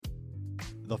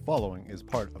The following is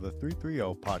part of the 330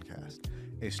 podcast.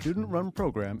 A student-run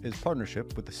program in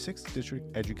partnership with the 6th District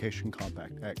Education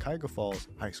Compact at Cuyahoga Falls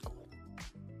High School.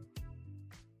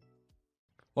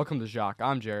 Welcome to JAAC.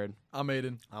 I'm Jared. I'm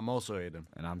Aiden. I'm also Aiden.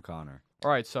 And I'm Connor.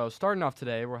 All right, so starting off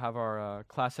today, we'll have our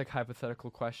classic hypothetical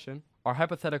question. Our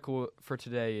hypothetical for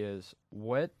today is,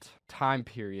 what time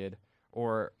period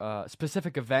or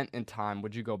specific event in time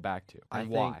would you go back to, and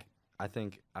why? I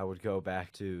think I would go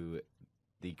back to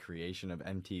the creation of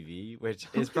MTV, which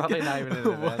is probably not even an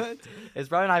event. What? It's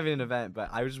probably not even an event, but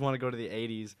I just want to go to the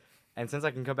 80s. And since I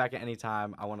can come back at any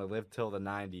time, I want to live till the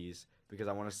 90s because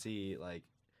I want to see, like,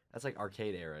 that's like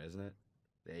arcade era, isn't it?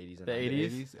 The 80s and The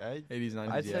 90s. 80s? 80s, 90s. I'd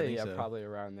I say, think yeah, so. probably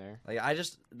around there. Like,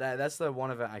 that's the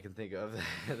one event I can think of.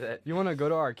 that. You want to go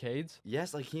to arcades?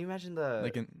 Yes, like, can you imagine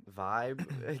the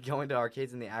vibe going to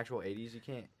arcades in the actual 80s? You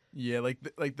can't. Yeah, like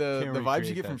the Can't vibes you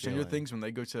recreate get from that Stranger feeling. Things when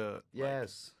they go to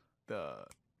Yes. the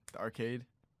arcade.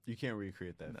 You can't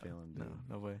recreate that No, feeling, no, dude.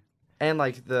 no way. And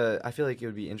like I feel like it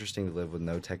would be interesting to live with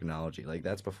no technology. Like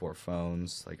that's before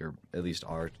phones, like or at least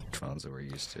our phones that we're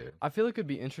used to. I feel like it would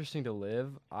be interesting to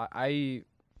live. I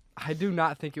do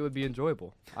not think it would be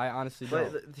enjoyable. I honestly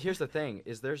don't. But here's the thing: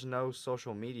 is there's no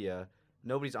social media.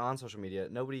 Nobody's on social media.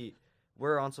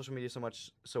 We're on social media so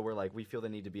much, so we feel the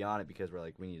need to be on it because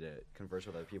we need to converse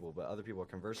with other people. But other people are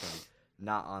conversing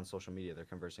not on social media. They're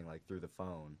conversing like through the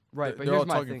phone. Right, but They're all here's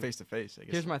my talking thing. face to face. I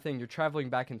guess. Here's my thing. You're traveling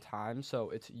back in time, so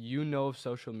it's of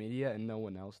social media and no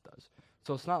one else does.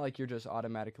 So it's not like you're just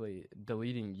automatically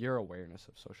deleting your awareness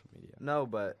of social media. No,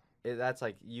 but that's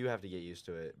like you have to get used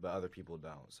to it, but other people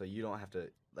don't. So you don't have to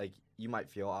you might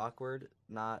feel awkward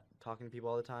not talking to people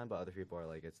all the time, but other people are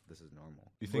like this is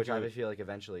normal. You think Which it I would- feel like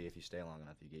eventually if you stay long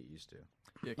enough you get used to.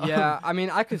 Yeah, I mean,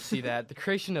 I could see that. The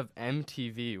creation of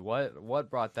MTV. What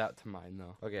brought that to mind,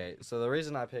 though? Okay, so the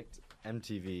reason I picked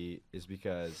MTV is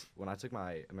because when I took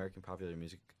my American Popular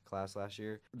Music class last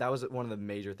year, that was one of the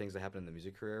major things that happened in the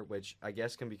music career, which I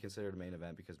guess can be considered a main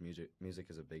event because music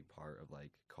is a big part of like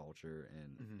culture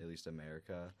in at least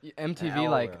America.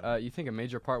 MTV, you think a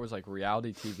major part was like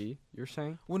reality TV? You're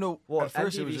saying? Well, no. Well, at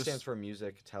first MTV it was stands just for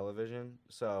music television,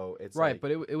 so it's Right, like,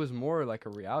 but it was more like a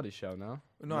reality show, no?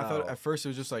 no. I thought No. at first it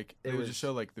was just like It they would was- just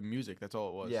show like the music. That's all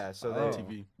it was. yeah, so Oh.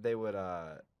 TV. they would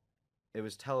it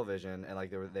was television and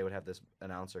like they would have this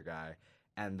announcer guy.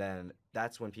 And then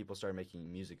that's when people started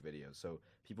making music videos. So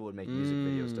people would make music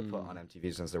videos to put on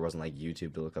MTV since there wasn't like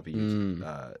YouTube to look up a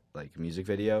YouTube like music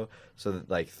video. So that,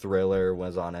 like Thriller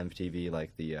was on MTV,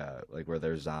 like the like where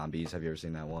there's zombies. Have you ever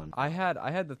seen that one? I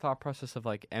had the thought process of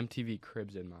like MTV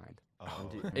Cribs in mind. Oh.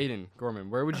 Aiden Gorman,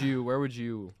 where would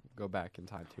you go back in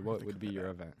time to? What would be your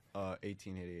event?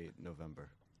 1888 November.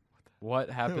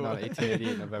 What happened on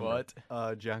 1888 November?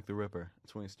 What? Jack the Ripper.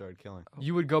 That's when he started killing.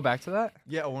 You would go back to that?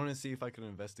 Yeah, I wanted to see if I could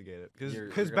investigate it. You're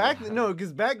Because gonna-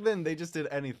 back then they just did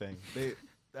anything.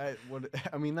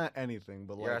 Not anything,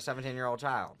 but You're a like 17-year-old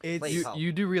child. It's- Please help.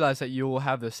 You do realize that you will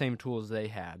have the same tools they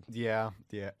had. yeah.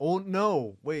 Oh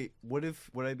no, wait. Would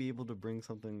I be able to bring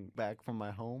something back from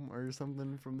my home or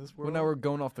something from this Well, world? now we're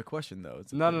going off the question though.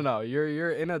 It's No.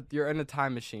 You're in a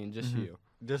time machine, just you.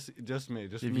 Just me,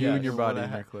 If me you and your what body I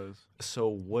and your have. clothes. So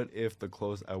what if the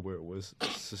clothes I wear was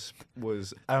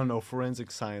I don't know, forensic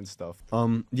science stuff?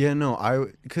 Yeah, no,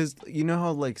 because you know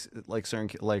how like certain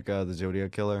the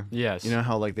Zodiac killer. Yes. You know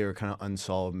how like they were kind of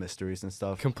unsolved mysteries and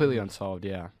stuff. Completely unsolved,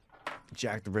 yeah.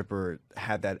 Jack the Ripper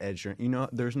had that edge. You know,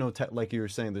 there's no like you were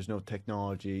saying, there's no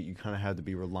technology. You kind of had to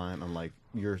be reliant on like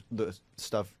the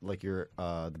stuff like your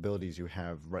the abilities you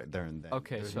have right there and then.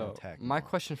 Okay, There's no so tech my involved.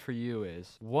 question for you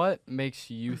is, what makes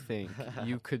you think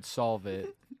you could solve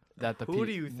it? That the Who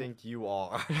do you think you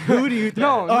are? Who do you think?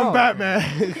 No, I'm no.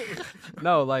 Batman.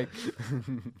 No, like,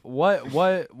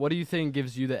 what do you think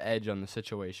gives you the edge on the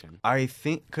situation? I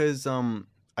think because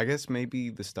I guess maybe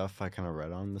the stuff I kind of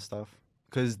read on the stuff.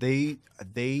 Because they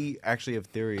actually have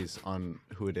theories on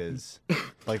who it is.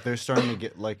 Like they're starting to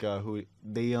get like who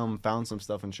they found some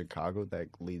stuff in Chicago that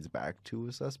leads back to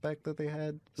a suspect that they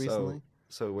had recently.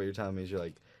 So what you're telling me is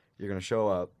you're gonna show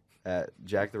up at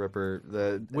Jack the Ripper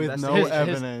With no investigation-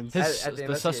 evidence. At the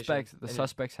The suspect,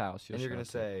 suspect's house. and you're gonna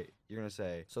say,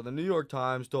 so the New York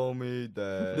Times told me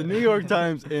that The New York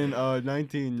Times in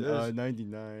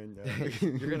 1999.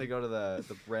 you're gonna go to the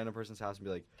random person's house and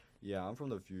be like, yeah, I'm from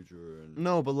the future, and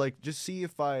No, but like just see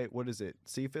if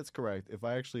see if it's correct. If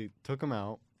I actually took him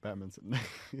out, Batman's.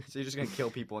 So you're just gonna kill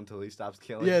people until he stops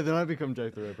killing. Yeah, then I become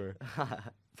Jack the Ripper.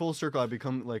 Full circle, I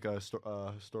become like a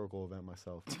historical event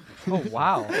myself. Oh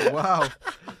wow. Wow.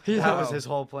 That was his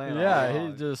whole plan. all Yeah, he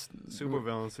along. just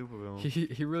Supervillain.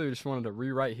 he really just wanted to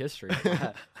rewrite history.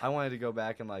 I wanted to go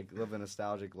back and like live a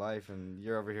nostalgic life, and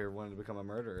you're over here wanting to become a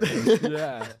murderer.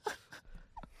 Yeah.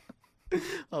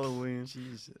 Halloween.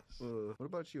 Jesus. What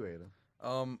about you, Ada?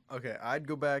 Okay, I'd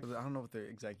go back. I don't know what the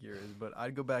exact year is, but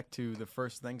I'd go back to the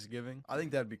first Thanksgiving. I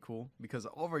think that'd be cool because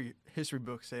all of our history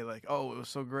books say like, "Oh, it was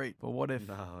so great," but what if?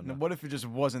 No. What if it just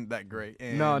wasn't that great?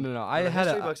 And No. I The had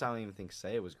history a books. I don't even think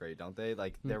say it was great, don't they?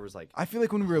 Like there was like I feel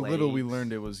like when we were little, we Plagues.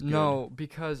 learned it was good. no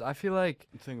because I feel like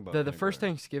Think about the first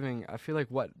vinegar. Thanksgiving. I feel like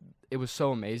it was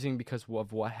so amazing because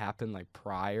of what happened like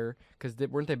prior. Because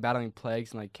weren't they battling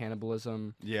plagues and like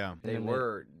cannibalism? Yeah. they and then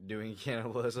were doing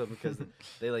cannibalism because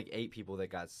they like ate people that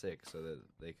got sick so that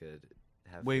they could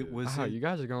have Wait, food. was Wow, it? you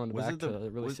guys are going was back it the- to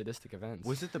really was- sadistic events.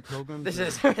 Was it the Pilgrims? This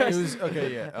is It was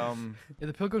okay. Yeah. Yeah,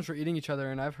 the pilgrims were eating each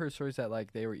other, and I've heard stories that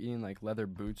like they were eating like leather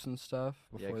boots and stuff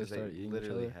yeah, before they because they started eating each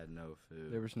literally other. had no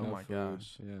food. There was Oh no my food.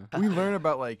 gosh. Yeah. We learn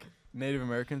about like Native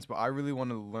Americans, but I really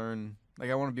want to learn. Like,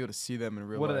 I want to be able to see them in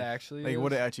real What life. it actually like is.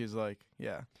 what it actually is like.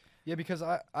 Yeah. Yeah, because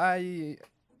I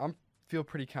feel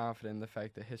pretty confident in the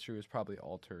fact that history was probably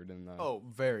altered in the. Oh,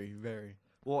 very, very.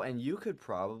 Well, and you could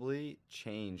probably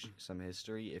change some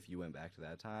history if you went back to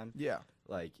that time. Yeah.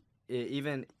 Like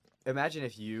even imagine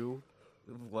if you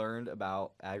learned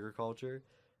about agriculture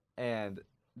and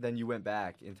then you went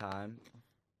back in time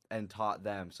and taught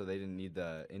them so they didn't need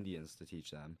the Indians to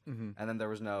teach them. Mm-hmm. And then there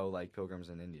was no like Pilgrims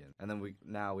and Indians. And then we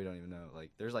don't even know.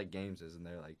 Like there's like games isn't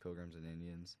there like Pilgrims and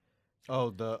Indians.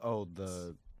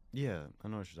 the yeah, I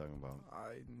know what you're talking about.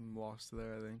 I'm lost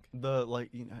there, I think. The like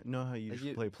you know how you Like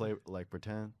just you- play like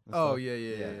pretend. and Oh, stuff?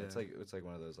 yeah. It's like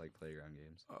one of those like playground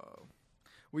games. Oh.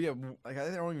 Well, yeah, like, I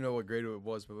don't even know what grade it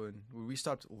was, but when we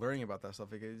stopped learning about that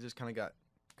stuff, like, it just kind of got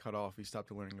cut off. We stopped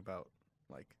learning about,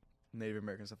 like, Native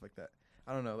American stuff like that.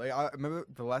 I don't know. Like, I remember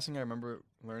the last thing I remember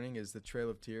learning is the Trail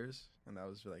of Tears, and that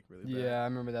was, like, really bad. Yeah, I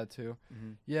remember that too.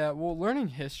 Mm-hmm. Yeah, well, learning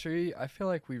history, I feel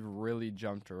like we've really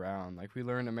jumped around. Like, we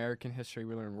learned American history,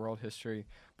 we learned world history,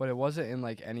 but it wasn't in,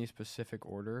 like, any specific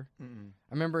order. Mm-mm.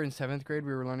 I remember in 7th grade,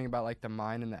 we were learning about, like, the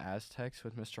Mayan and the Aztecs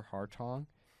with Mr. Hartong,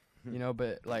 you know,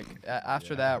 but, like,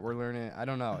 after Yeah. that, we're learning, I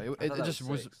don't know. I It thought that just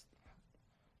was sixth.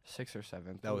 6th or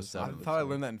 7th. That was I seventh. thought I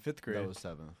learned that in 5th grade. That was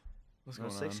 7th. What's No,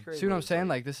 going sixth on? grade See what I'm was, saying?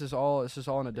 Like, this is all in a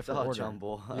it's different all order.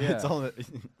 jumble. Yeah. It's all.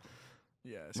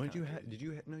 Yeah. It's What did you kinda have? Did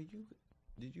you no you?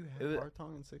 Did you It have was- heart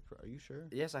tongue in 6th grade? Are you sure?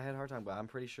 Yes, I had a hard time, but I'm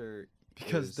pretty sure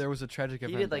Because there was a tragic he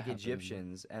event. did that like happened.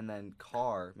 Egyptians, and then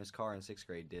Miss Carr in 6th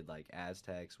grade did like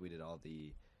Aztecs. We did all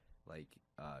the like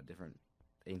different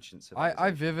ancient civilizations. I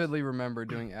vividly remember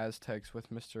doing Aztecs with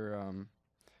Mr.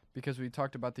 Because we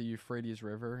talked about the Euphrates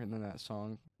River and then that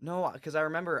song. No, because I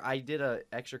remember I did a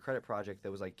extra credit project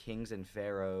that was like kings and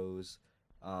pharaohs,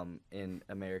 in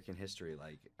American history.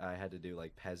 Like I had to do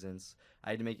like peasants. I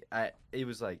had to make. It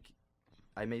was like,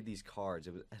 I made these cards.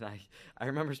 It was, and I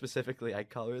remember specifically I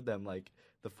colored them like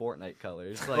the Fortnite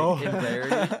colors, like Oh. in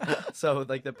rarity. So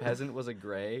like the peasant was a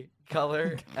gray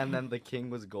color, and then the king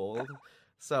was gold.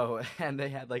 So and they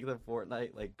had like the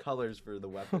Fortnite like colors for the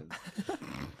weapons.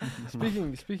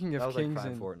 Speaking That of was like kings prime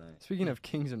and Fortnite. speaking of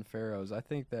kings and pharaohs, I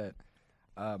think that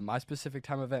my specific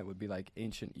time event would be like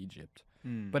ancient Egypt.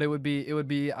 Mm. But it would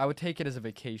be I would take it as a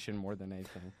vacation more than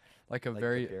anything. Like a Like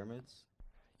very the pyramids.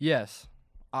 yes.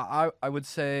 I would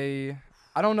say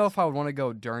I don't know if I would want to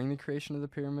go during the creation of the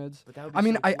pyramids. But that would be I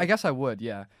mean, so I cool. guess I would,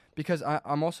 yeah, because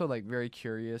I'm also like very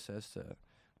curious as to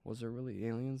was there really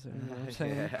aliens there? You know what I'm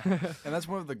saying? Yeah. And that's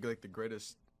one of the like the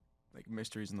greatest like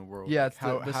mysteries in the world. Yeah, Like, it's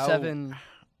the how, seven.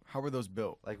 How were those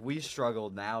built? Like we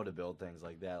struggled now to build things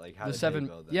like that. Like how The did seven. they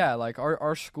build them? Yeah, like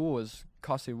our school is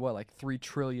costing what, like $3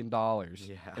 trillion.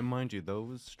 Yeah. And mind you,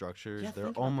 those structures, Yeah, they're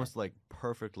think about almost like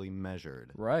perfectly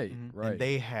measured. Right, Mhm. right. And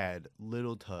they had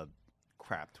little to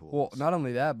crap tools. well, not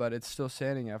only that, but it's still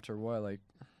standing after what, like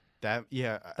that.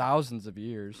 Yeah. thousands of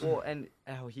years. Well, and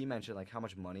how he mentioned like how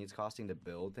much money it's costing to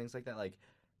build things like that. Like,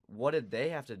 what did they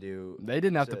have to do? They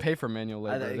didn't have to to- pay for manual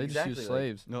I- labor. They just exactly, used like-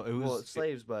 slaves. No, it Well, was it's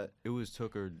slaves, but it was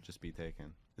took or just be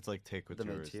taken. It's like take with the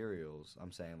yours. materials.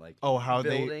 I'm saying like Oh, how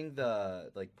they building the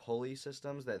like pulley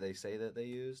systems that they say that they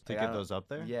used to like, I get don't- those up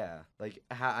there. Yeah, like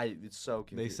how it's so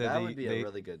confusing. said that they- would be they- a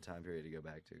really good time period to go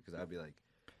back to because I'd be like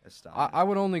I astonished.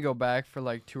 would only go back for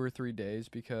like 2 or 3 days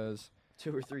because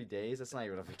 2 or 3 days. That's not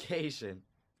even a vacation.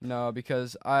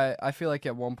 because I feel like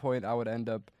at one point I would end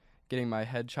up getting my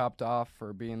head chopped off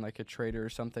for being like a traitor or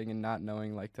something and not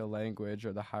knowing like the language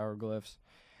or the hieroglyphs.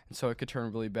 so it could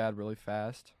turn really bad really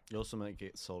fast. You also might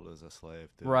get sold as a slave.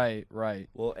 Too. Right, right.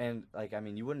 Well, and like I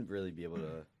mean, you wouldn't really be able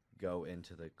to go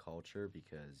into the culture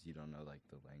because you don't know like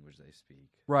the language they speak.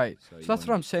 Right. So So you that's what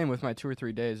wouldn't- I'm saying with my 2 or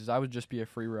 3 days is I would just be a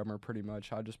free roamer pretty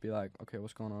much. I'd just be like, okay,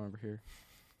 what's going on over here?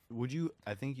 Would you?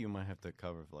 I think you might have to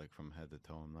cover like from head to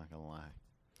toe. I'm not gonna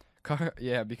lie.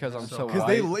 Yeah, because I'm so Because white.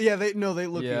 they look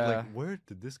at you Yeah. Like, where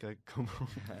did this guy come from?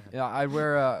 Yeah, I'd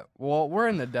wear well, we're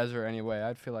in the desert anyway.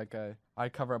 I'd feel like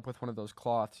I'd cover up with one of those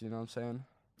cloths, you know what I'm saying?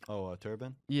 Oh, a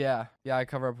turban. Yeah, I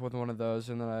cover up with one of those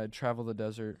and then I'd travel the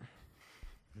desert.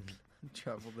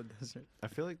 travel the desert. I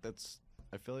feel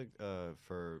like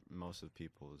for most of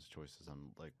people's choices on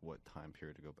like what time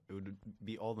period to go, it would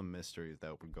be all the mysteries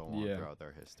that would go on Yeah. throughout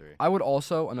their history. I would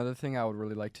also another thing I would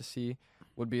really like to see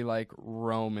would be like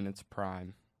Rome in its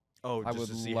prime. Oh, I just would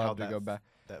to see how love to that go back.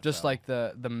 that Just fell. like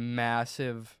the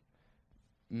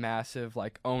massive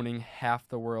like owning half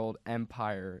the world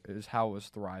empire is how it was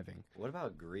thriving. What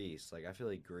about Greece? Like I feel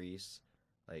like Greece,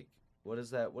 like what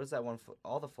is that? What is that one?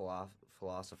 All the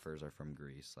philosophers are from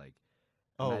Greece. Like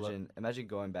imagine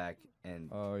going back and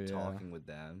Oh yeah. talking with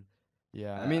them.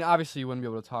 Yeah. I Uh, mean obviously you wouldn't be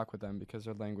able to talk with them because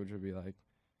their language would be like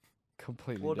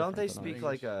completely Well, don't they different than speak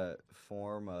ours. like a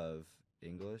form of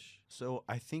English? So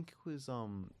I think it was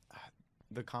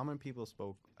the common people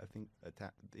spoke. I think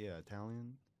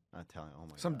Italian. Not Italian. Oh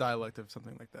my Some god. dialect of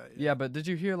something like that. Yeah, but did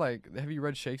you hear like have you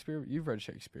read Shakespeare? You've read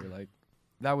Shakespeare. Like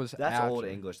that was That's old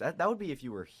after. English. That would be if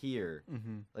you were here.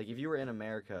 Mm-hmm. Like if you were in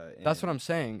America. That's what I'm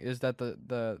saying is that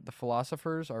the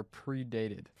philosophers are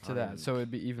predated to I that. mean- So it'd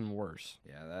be even worse.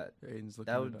 Yeah, that Aiden's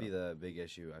looking that it would be up. the big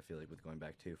issue. I feel like with going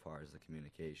back too far is the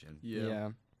communication.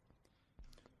 Yeah.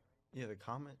 Yeah, the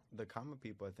common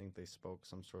people. I think they spoke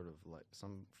some sort of like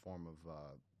some form of.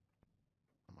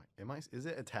 Is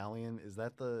it Italian? Is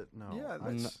that the no? Yeah,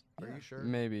 I'm that's Are yeah. you sure?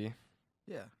 Maybe.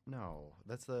 Yeah. No,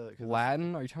 that's the 'cause that's-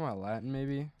 Latin? Are you talking about Latin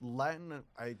maybe? Latin.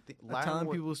 I think Latin. Italian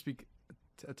wa- people speak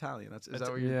Italian. Is that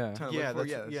Ita- what you're Yeah. trying to Yeah, look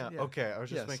for? that's, Yes, yeah. Okay, I was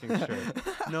just Yes. making sure.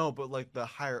 No, but like the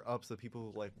higher ups, the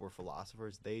people who like were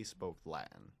philosophers, they spoke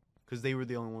Latin because they were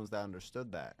the only ones that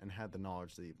understood that and had the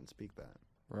knowledge to even speak that.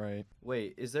 Right.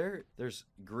 Wait, there's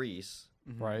Greece,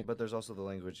 Right. but there's also the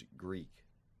language Greek,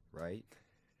 right?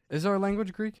 Is our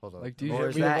language Greek? Hold on. Like do you Or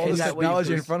is We have that- all is this that what you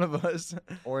technology in think? front of us.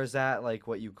 Or is that like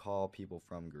what you call people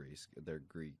from Greece? They're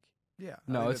Greek. Yeah.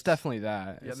 No, it's definitely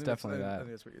that. Yeah, I it's think definitely I that. think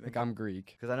that's what you're Like thinking. I'm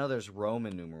Greek. Because I know there's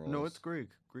Roman numerals. No, it's Greek.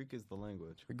 Greek is the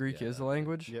language. Greek is the Yeah.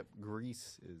 language? Yep,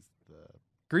 Greece is the.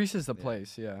 Greece is the Yeah.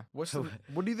 place, yeah. What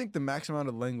do you think the max amount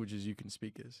of languages you can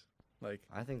speak is? Like,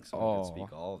 I think someone could Oh.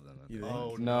 speak all of them. You think?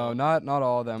 Oh, No, not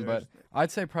all of them, There's- but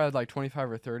I'd say probably like 25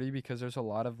 or 30 because there's a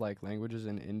lot of like languages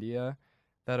in India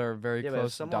that are very Yeah, but if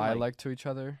close someone, like- dialect to each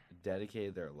other.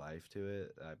 Dedicated their life to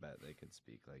it. I bet they could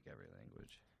speak like every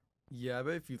language. yeah, I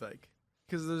bet if you like,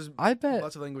 because there's I bet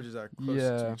lots of languages that are close to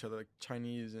Yeah. each other, like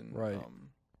Chinese and Right. and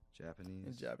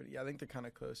Japanese. Japanese. Yeah, I think they're kind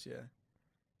of close. Yeah.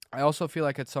 I also feel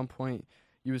like at some point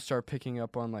you would start picking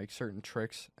up on like certain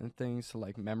tricks and things to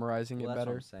like memorizing Well, it that's what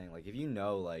better. I'm saying. Like if you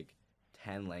know like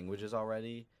 10 languages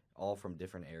already, all from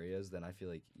different areas, then I feel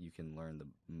like you can learn the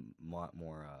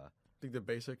more. I think the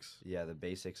basics. Yeah, the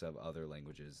basics of other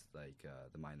languages, like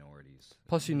the minorities.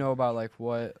 Plus you know about like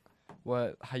what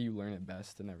how you learn it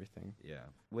best and everything. Yeah.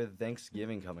 With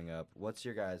Thanksgiving coming up, what's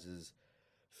your guys'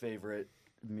 favorite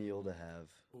meal to have?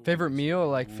 Favorite meal or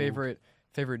like Ooh.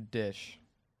 favorite dish?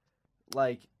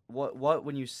 Like what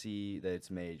when you see that it's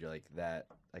made, you're like that.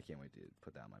 I can't wait to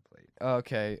put that on my plate.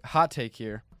 Okay, hot take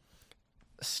here.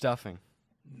 Stuffing.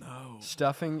 No.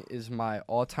 Stuffing is my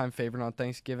all-time favorite on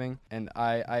Thanksgiving, and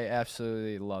I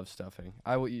absolutely love stuffing.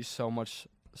 I will eat so much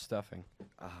stuffing.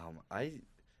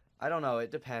 I don't know. It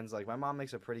depends. Like my mom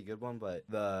makes a pretty good one, but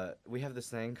we have this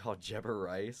thing called Jebba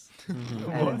rice.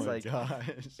 Mhm. And Oh it's my like- gosh.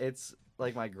 It's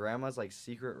like my grandma's like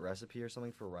secret recipe or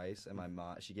something for rice, and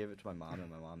she gave it to my mom, and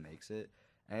my mom makes it,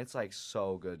 and it's like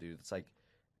so good, dude. It's like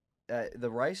the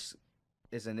rice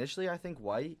is initially I think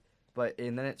white,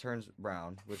 and then it turns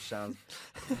brown, which sounds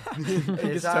it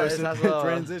Gets sounds toasted. a little,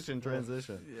 transition.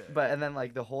 Yeah. but and then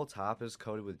like the whole top is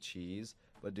coated with cheese.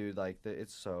 But dude, like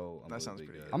it's so That sounds unbelievably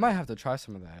pretty good. good. I might have to try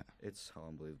some of that. It's so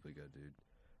unbelievably good,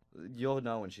 dude. You'll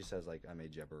know when she says like I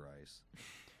made Jebba rice.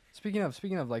 Speaking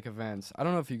of like events, I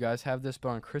don't know if you guys have this, but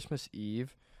on Christmas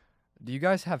Eve, do you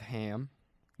guys have ham?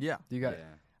 Yeah. Do you guys? Yeah.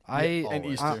 I And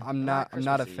Always. Easter. I'm Not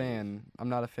not a Christmas Eve. fan. I'm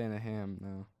not a fan of ham.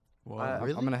 No. Well, I-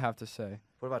 I'm gonna have to say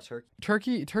What about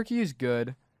turkey? turkey is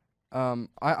good.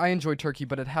 I enjoy turkey,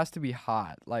 but it has to be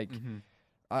hot. Like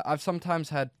I've sometimes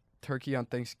had turkey on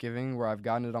Thanksgiving where I've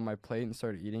gotten it on my plate and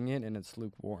started eating it, and it's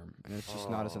lukewarm, and it's just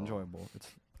not as Oh. enjoyable. It's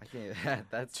I can't.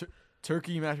 That's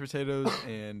turkey, mashed potatoes,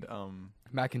 and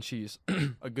Mac and cheese.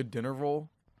 a good dinner roll.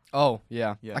 Oh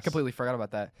yeah, I Yes. completely forgot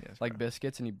about that. Yes, Like bro.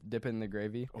 biscuits, and you dip it in the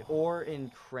gravy. Or in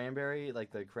cranberry,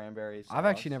 like the cranberry sauce. I've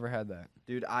actually never had that.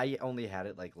 Dude, I only had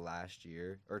it like last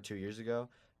year or 2 years ago.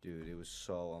 Dude, it was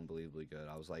so unbelievably good.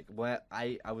 I was like, what?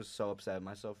 I was so upset at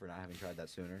myself for not having tried that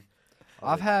sooner.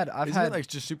 I was like, I've Isn't had it like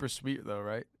just super sweet though,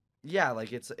 right? yeah,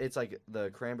 like it's like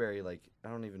the cranberry. Like I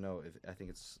don't even know if I think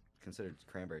it's considered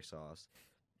cranberry sauce.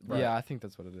 But, yeah, I think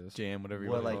that's what it is. Jam, whatever you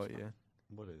Well, want to like- call it. Yeah.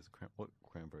 What is what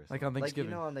cranberry? Like sauce? on like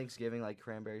Thanksgiving. you know on Thanksgiving, like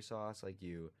cranberry sauce, like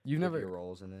you You've dip never. your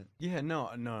rolls in it. Yeah, no,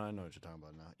 I know what you're talking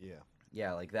about now. Yeah.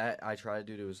 Yeah, like that. I tried,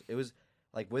 dude. It was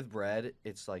like with bread,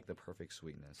 it's like the perfect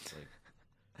sweetness.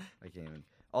 Like I can't even.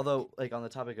 Although, like on the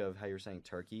topic of how you're saying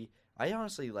turkey, I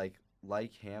honestly like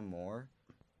ham more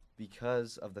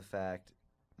because of the fact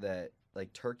that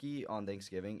like turkey on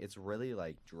Thanksgiving, it's really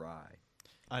like dry.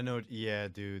 I know. Yeah,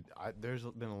 dude. There's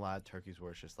been a lot of turkeys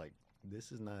where it's just like,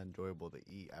 this is not enjoyable to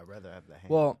eat. I'd rather have the ham.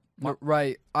 Well,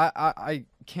 right. I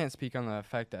can't speak on the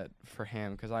effect that for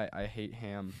ham because I hate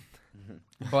ham.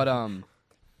 But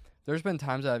there's been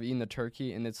times that I've eaten the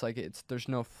turkey and it's like there's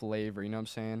no flavor. You know what I'm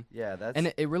saying? Yeah, that's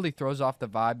And it really throws off the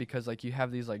vibe because like you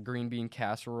have these like green bean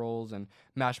casseroles and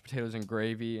mashed potatoes and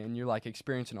gravy and you're like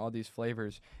experiencing all these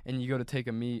flavors and you go to take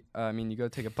a you go to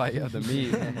take a bite of the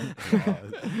meat.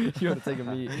 You go to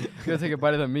take a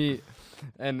bite of the meat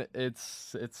and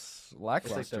it's it's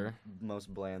lackluster. like the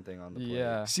most bland thing on the plate.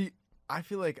 Yeah. See, I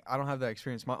feel like I don't have that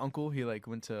experience. My uncle, he like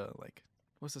went to like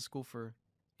what's the school for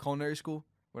culinary school,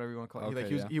 whatever you want to call it.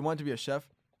 Okay, He wanted to be a chef,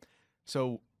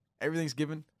 so everything's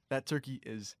given. That turkey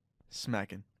is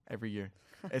smacking every year.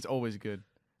 It's always good.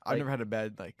 I've Like, never had a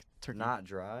bad like turkey. Not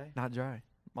dry. Not dry.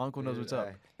 My uncle knows Dude, what's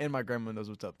up, and my grandma knows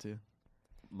what's up too.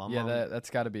 my Yeah, mom, that's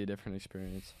got to be a different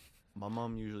experience. my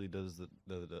mom usually does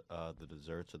the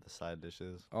desserts or the side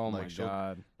dishes. Oh like my she'll-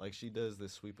 god. Like she does the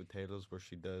sweet potatoes where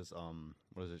she does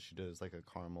what is it? She does like a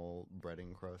caramel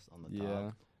breading crust on the Yeah.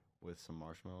 top with some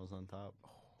marshmallows on top.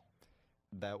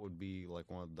 That would be like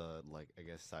one of the like I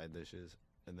guess side dishes,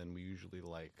 and then we usually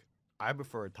like I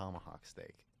prefer a tomahawk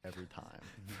steak every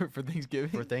time for Thanksgiving.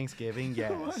 for Thanksgiving.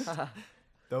 Yes,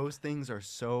 those things are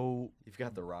so You've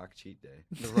got the Rock cheat day.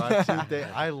 the rock soup day.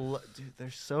 Dude,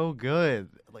 they're so good.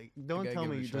 Like don't gotta tell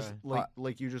give it me a you just try.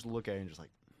 like you just look at it and just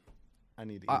like I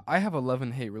need to eat. I have a love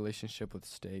and hate relationship with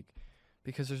steak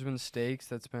because there's been steaks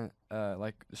that's been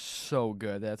like so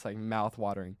good that's like mouth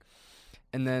watering,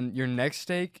 and then your next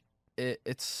steak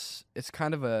it's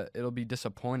kind of it'll be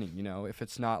disappointing, you know, if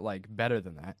it's not like better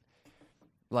than that.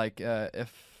 Like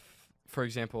if for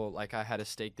example, like I had a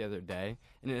steak the other day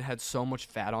and it had so much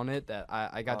fat on it that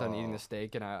I got done eating Oh. the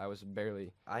steak and I was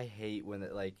barely. I hate when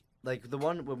it like the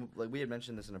one when like we had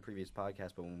mentioned this in a previous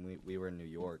podcast, but when we were in New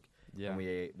York Yeah. and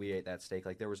we ate that steak,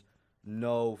 like there was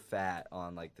no fat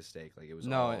on like the steak, like it was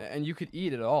No, all, and you could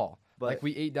eat it all. but Like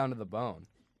we ate down to the bone.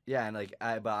 yeah, and like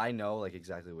I know like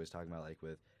exactly what he's talking about, like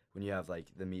with when you have like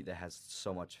the meat that has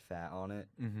so much fat on it.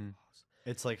 Mm-hmm.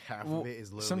 It's like half Well, of it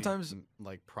is literally sometimes-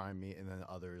 like prime meat, and then the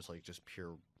other is like just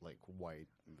pure like white.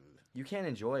 You can't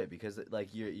enjoy it because like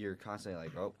you're constantly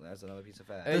like, oh, that's another piece of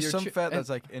fat. Hey, There's you're some chi- fat and- that's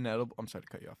like inedible. I'm sorry to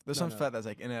cut you off. There's No, some no. fat that's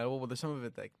like inedible, but there's some of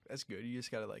it like that's good. You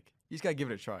just gotta give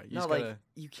it a try. You No, just like gotta.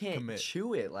 you can't commit.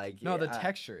 chew it. Like No, the I-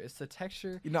 texture. It's the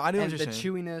texture You know, I know and what the you're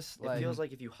saying. chewiness. It Like feels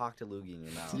like if you hocked a loogie in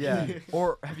your mouth. yeah.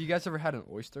 Or have you guys ever had an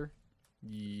oyster?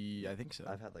 Yeah, I think so.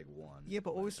 I've had like one. Yeah,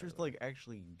 but I've oysters had, like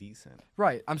actually decent.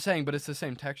 Right. I'm saying, but it's the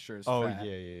same texture as Oh fat.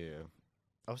 yeah.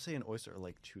 I was saying oyster are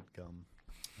like chewed gum.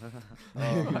 Oh,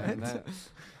 What? man, that-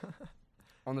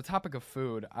 On the topic of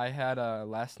food, I had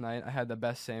last night. I had the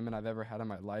best salmon I've ever had in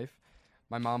my life.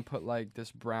 My mom put like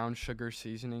this brown sugar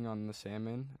seasoning on the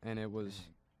salmon, and it was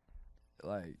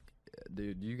like,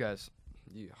 dude,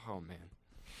 oh man,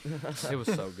 it was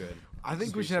so good. I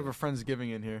think we should have a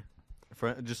Friendsgiving in here.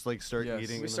 Just like start Yes.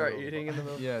 eating. we in the start middle of- eating in the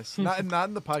middle. Yes, not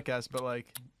in the podcast, but like,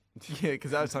 yeah,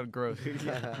 because that would sound gross.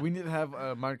 We need to have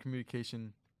a modern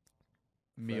communication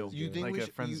meal, You think like we a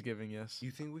should- Friendsgiving. Yes.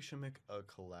 You think we should make a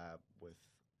collab with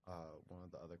one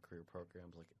of the other career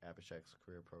programs, like Abhishek's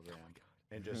career program,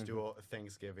 and just do a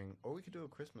Thanksgiving, or we could do a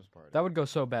Christmas party. That would go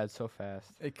so bad so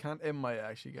fast. It might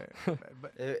actually get bad,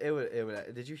 but It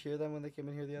would. Did you hear them when they came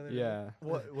in here the other day? Yeah.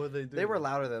 What they do? They were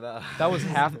louder than us. That was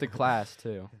half the class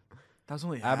too. that was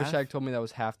only half. Abhishek told me that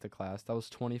was half the class. That was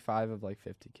 25 of like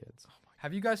 50 kids.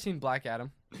 Have you guys seen Black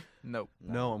Adam? Nope.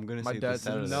 No, I'm gonna My see dad this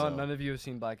said Saturday. No, though. none of you have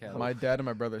seen Black Adam. My dad and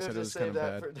my brother We'll said it was just kind save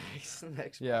of that bad. for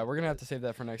next. Yeah, we're gonna have to save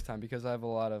that for next time because I have a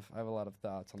lot of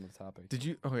thoughts on the topic. Did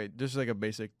you? Okay, just like a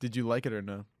basic. Did you like it or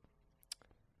no?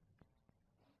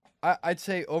 I'd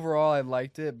say overall I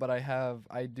liked it, but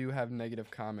I do have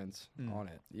negative comments on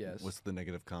it. Yes. What's the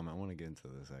negative comment? I want to get into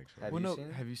this actually. Have Well, you no, seen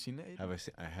it? have you seen it? Have I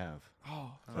seen? I have.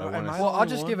 Oh, But I am wanna I s- the Well, I'll only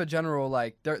just one? give a general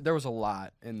like there was a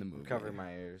lot in the movie. Cover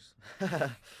my ears.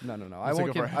 No. I Let's won't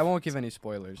take give over I won't give any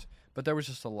spoilers, but there was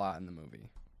just a lot in the movie.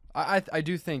 I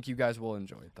do think you guys will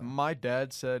enjoy it though. My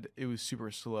dad said it was super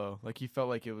slow. Like he felt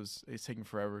like it's taking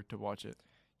forever to watch it.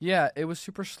 Yeah, it was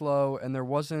super slow, and there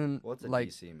wasn't What's a like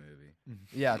DC movie?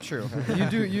 yeah, true.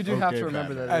 you do have Okay, to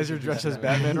remember Batman. that. As it you're is a dressed as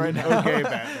Batman. Batman right now. Okay,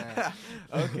 Batman.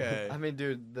 Okay. I mean,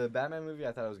 dude, the Batman movie,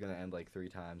 I thought it was gonna end like 3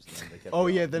 times. And then they kept Oh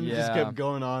going. yeah, then it just Yeah. kept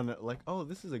going on like, oh,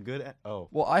 this is a good. Oh,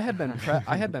 Well, I had been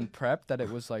prepped that it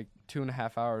was like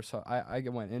 2.5 hours, so I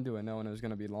went into it knowing it was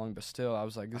gonna be long, but still I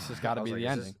was like, this has got I to was be like, the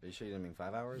is ending. this- Are you sure you didn't mean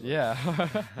 5 hours? Yeah.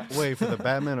 wait for the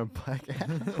Batman or Black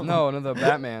Adam? no, the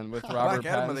Batman with Robert Black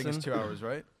Adam, I think Pattinson. it's 2 hours,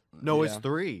 right? No, it's Yeah.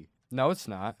 3. No, it's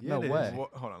not. Yeah, no it is. way.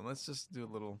 Hold on, let's just do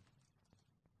a little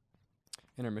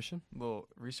Intermission.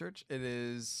 research. It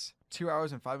is 2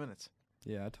 hours and 5 minutes.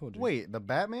 Yeah, I told you. Wait, the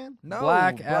Batman? No,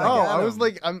 Black Adam. Oh, I was Adam.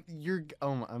 like,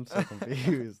 I'm so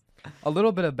confused. A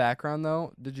little bit of background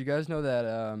though. Did you guys know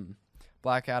that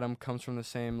Black Adam comes from the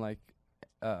same like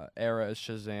era as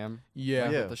Shazam? Yeah.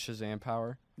 Like, Yeah. with the Shazam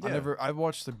power. I've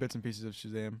watched the bits and pieces of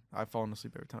Shazam. I've fallen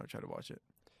asleep every time I try to watch it.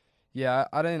 Yeah,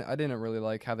 I didn't really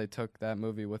like how they took that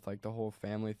movie with like the whole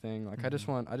family thing. Like I just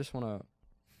want a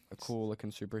cool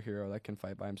looking superhero that can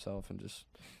fight by himself and just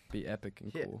be epic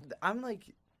and Yeah, cool. I'm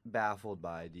like baffled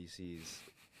by DC's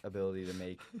ability to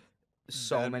make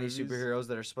so Bad many movies? superheroes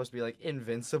that are supposed to be like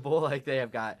invincible. Like they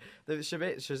have got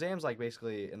Shazam's like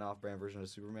basically an off-brand version of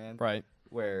Superman, Right.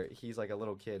 where he's like a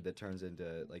little kid that turns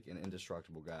into like an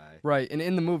indestructible guy. Right. And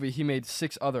in the movie he made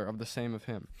 6 other of the same of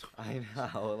him. I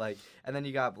know, like, and then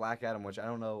you got Black Adam, which I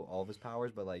don't know all of his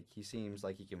powers, but like he seems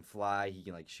like he can fly, he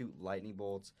can like shoot lightning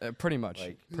bolts. Pretty much.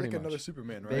 Like, He's pretty like another much.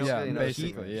 Superman, right? Basically Yeah, another basically,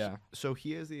 Superman. yeah. So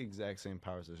he has the exact same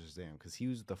powers as Shazam because he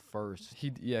was the first He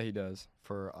does.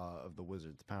 for of the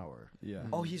Wizard's power. Yeah.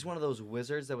 Oh, he's one of those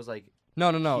wizards that was like,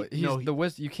 No. He- no, He's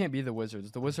the you can't be the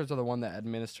wizards. The wizards are the one that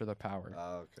administer the power.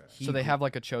 okay. So they have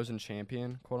like a chosen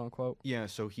champion, quote unquote. Yeah,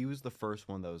 so he was the first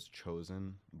one that was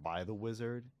chosen by the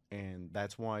wizard, and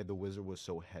that's why the wizard was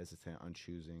so hesitant on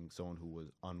choosing someone who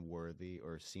was unworthy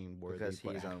or seemed worthy. Because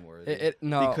but he's unworthy.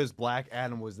 No. because Black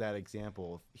Adam was that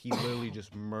example. He literally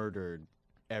just murdered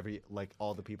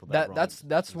all the people that's wronged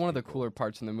that's these one of the people. cooler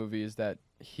parts in the movie is that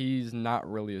he's not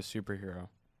really a superhero.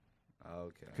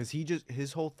 Okay. Because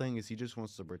his whole thing is he just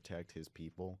wants to protect his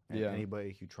people. And Yeah.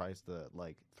 anybody who tries to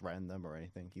like threaten them or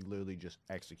anything, he literally just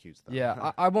executes them.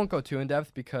 Yeah, I won't go too in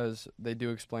depth because they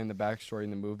do explain the backstory in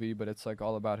the movie, but it's like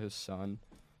all about his son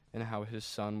and how his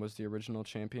son was the original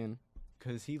champion.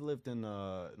 Because he lived in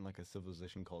like a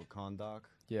civilization called Kondak.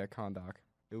 Yeah, Kondak.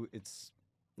 It's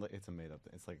a made up.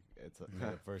 It's a made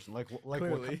up version. Like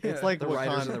Clearly, it's yeah. like The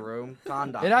writers in Wakanda. the room,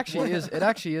 Kondak. It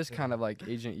actually is kind of like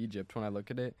Agent Egypt when I look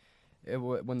at it.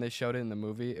 When they showed it in the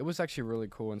movie, it was actually really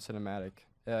cool and cinematic.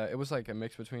 It was like a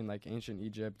mix between like ancient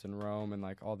Egypt and Rome and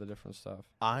like all the different stuff.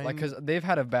 Like because they've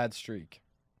had a bad streak.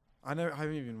 I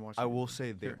haven't even watched. I it. will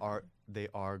say Here. they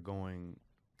are going.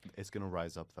 It's gonna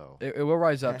rise up though. It will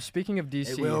rise up. Speaking of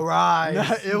DC,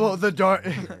 rise. it will. The dark.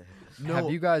 No. have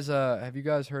you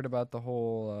guys heard about the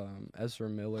whole Ezra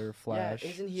Miller Yeah, Flash?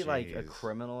 isn't he like a Jeez.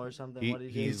 criminal or something? He- What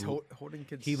did he? He's he's- holding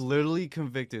kids. He literally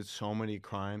convicted so many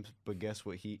crimes, but guess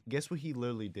what he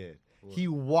literally did? What? He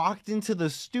walked into the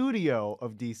studio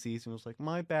of DC's and was like,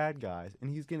 "My bad, guys,"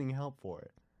 and he's getting help for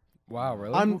it. Wow,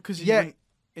 really? I'm- because he's yeah. like,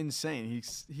 insane.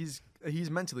 He's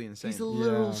mentally insane. He's a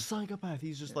literal Yeah. psychopath.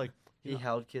 He's just Yeah. like, He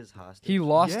held kids hostage. He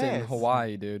lost it in Yes.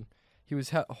 Hawaii, dude. He was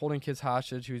holding kids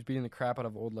hostage. He was beating the crap out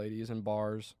of old ladies in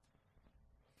bars.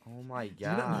 Oh my Do you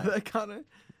not god. know that Connor?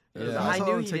 Yeah. I saw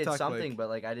knew on he did TikTok, something, like- but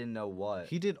like I didn't know what.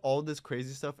 he did all this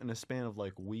crazy stuff in a span of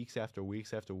like weeks after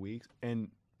weeks after weeks, and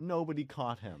nobody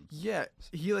caught him. Yeah,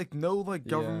 he like no like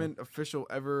Yeah. government official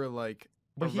ever like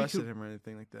But he arrested could- him or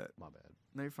anything like that. My bad.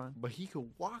 No, you're fine. But he could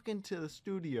walk into the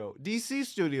studio, DC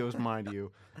studios, mind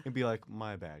you, and be like,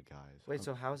 "My bad, guys." Wait,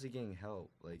 so how is he getting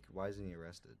help? Like, why isn't he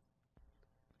arrested?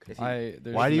 If he,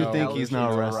 There's Why do you no think he's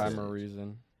not rhyme arrested? or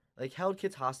reason. like held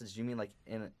kids hostage? Do you mean like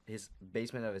in his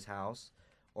basement of his house,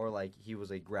 or like he was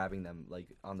like grabbing them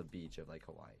like on the beach of like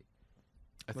Hawaii?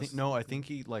 I think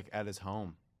he like at his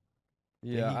home.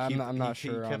 Yeah, I'm not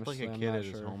sure. He kept like honestly, a I'm kid not at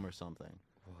his sure. home or something.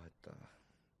 What the?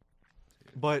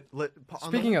 But Speaking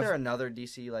Wasn't of- there another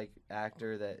DC like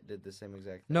actor that did the same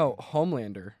exact thing? No,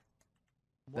 Homelander.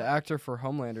 What? The actor for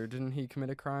Homelander, didn't he commit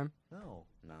a crime? no,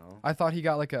 No. I thought he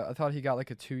got like a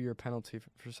 2-year penalty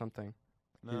for something.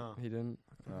 no, He didn't.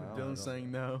 No, I Dylan's don't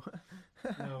saying no.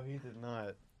 no, he did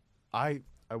not. I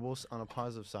will on a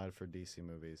positive side for DC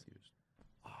movies.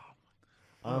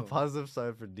 On a Oh. positive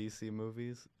side for DC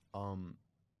movies,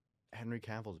 Henry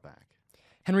Cavill's back.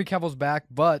 Henry Cavill's back,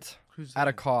 but Who's at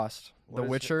a that? cost. What The is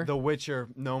Witcher. The Witcher,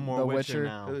 no more The Witcher, Witcher.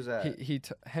 now. Who's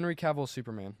that? Henry Cavill's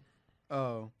Superman.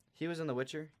 Oh, He was in The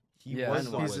Witcher. He Yeah, was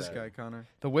and the he's why this Witcher. guy, Connor.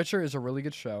 The Witcher is a really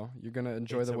good show. You're gonna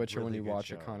enjoy It's The a Witcher when really you good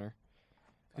watch it, show. Connor.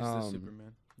 Who's the Um,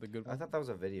 Superman? The good I one. thought that was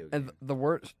a video game. And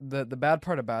the bad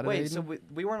part about it. Wait, Aiden, so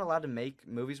we weren't allowed to make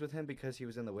movies with him because he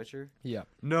was in The Witcher? yeah,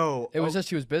 No, it was just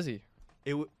he was busy.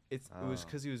 it was Oh.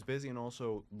 because he was busy, and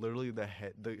also literally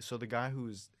the guy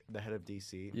who's the head of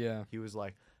DC. Yeah, He was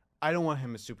like, I don't want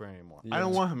him as Superman anymore. Yeah. I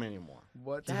don't want him anymore.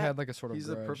 What? he had like a sort of He's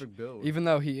the grudge. perfect build. Even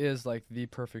though he is like the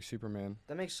perfect Superman.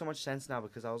 That makes so much sense now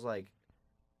because I was like,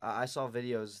 I saw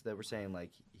videos that were saying like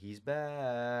he's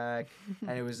back,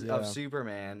 and it was Yeah. of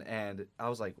Superman, and I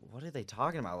was like, what are they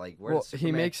talking about? Like, where Well, did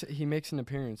Superman? he makes an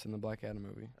appearance in the Black Adam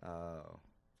movie. Oh,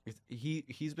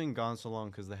 He's been gone so long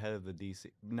because the head of the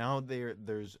DC now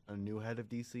there's a new head of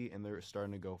DC, and they're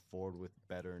starting to go forward with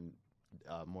better and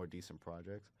more decent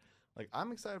projects. Like,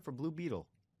 I'm excited for Blue Beetle.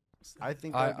 I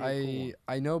think that'd be cool.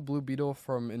 I know Blue Beetle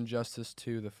from Injustice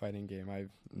 2, the fighting game.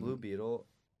 Blue Beetle.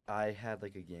 I had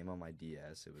like a game on my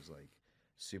DS. It was like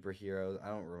superheroes. I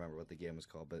don't remember what the game was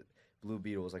called, but Blue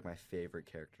Beetle was like my favorite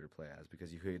character to play as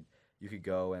because you could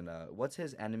go and what's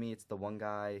his enemy? It's the one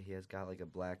guy. He has got like a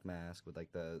black mask with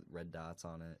like the red dots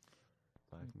on it.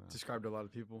 Black Mask. Described to a lot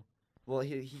of people. Well,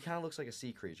 he kind of looks like a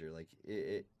sea creature. Like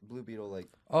Blue Beetle, like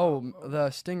the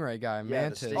Stingray guy, Yeah, the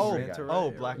Mantis. Stingray Oh, guy. Manta Ray, oh,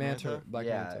 or- Black Manta. Black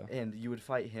yeah, Manta. and you would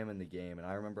fight him in the game. And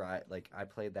I remember I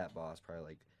played that boss probably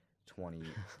like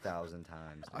 20,000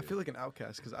 times. I dude. feel like an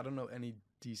outcast because I don't know any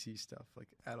DC stuff like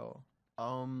at all.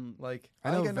 Like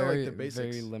I know think very like the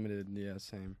basics. very limited. Yeah,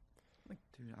 same.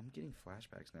 Dude, I'm getting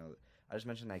flashbacks now. I just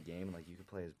mentioned that game, and like you could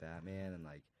play as Batman, and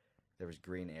like there was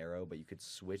Green Arrow, but you could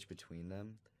switch between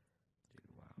them. Dude,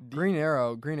 wow. Green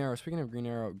Arrow. Speaking of Green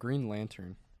Arrow, Green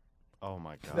Lantern. Oh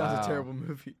my That god. was Wow. a terrible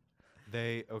movie.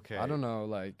 Okay. I don't know,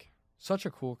 like such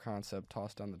a cool concept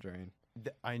tossed down the drain.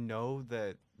 I know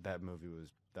that movie was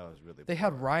really. They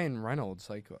had poor. Ryan Reynolds.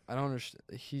 Like I don't understand.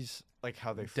 He's like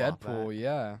how they flopped Deadpool. that.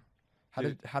 Yeah.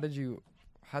 Dude.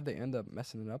 How'd they end up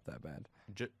messing it up that bad?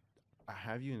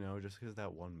 Have you know, just because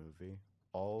that one movie,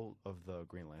 all of the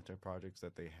Green Lantern projects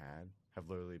that they had have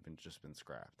literally been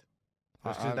scrapped.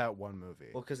 Just 'cause I- of that one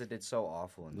movie. Well, because it did so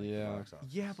awful in like, Yeah. the box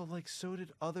office. Yeah, but like so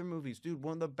did other movies, dude.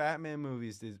 One of the Batman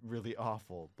movies did really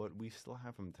awful, but we still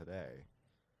have them today.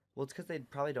 Well, it's because they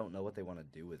probably don't know what they want to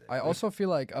do with it. I also feel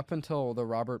like up until the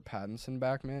Robert Pattinson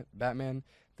Batman,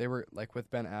 they were like with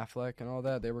Ben Affleck and all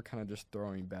that. They were kind of just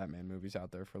throwing Batman movies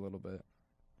out there for a little bit.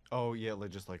 Oh yeah,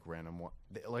 like just like random one,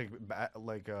 Ben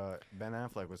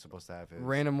Affleck was supposed to have his.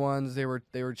 Random ones. They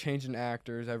were changing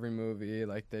actors every movie.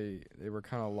 Like they were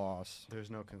kind of lost. There's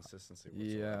no consistency.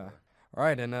 Yeah. Whatsoever. All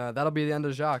right, and that'll be the end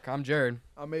of JAAC. I'm Jared.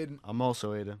 I made. I'm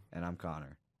also Aiden. And I'm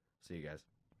Connor. See you guys.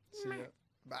 See ya.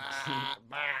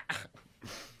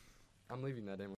 I'm leaving that in.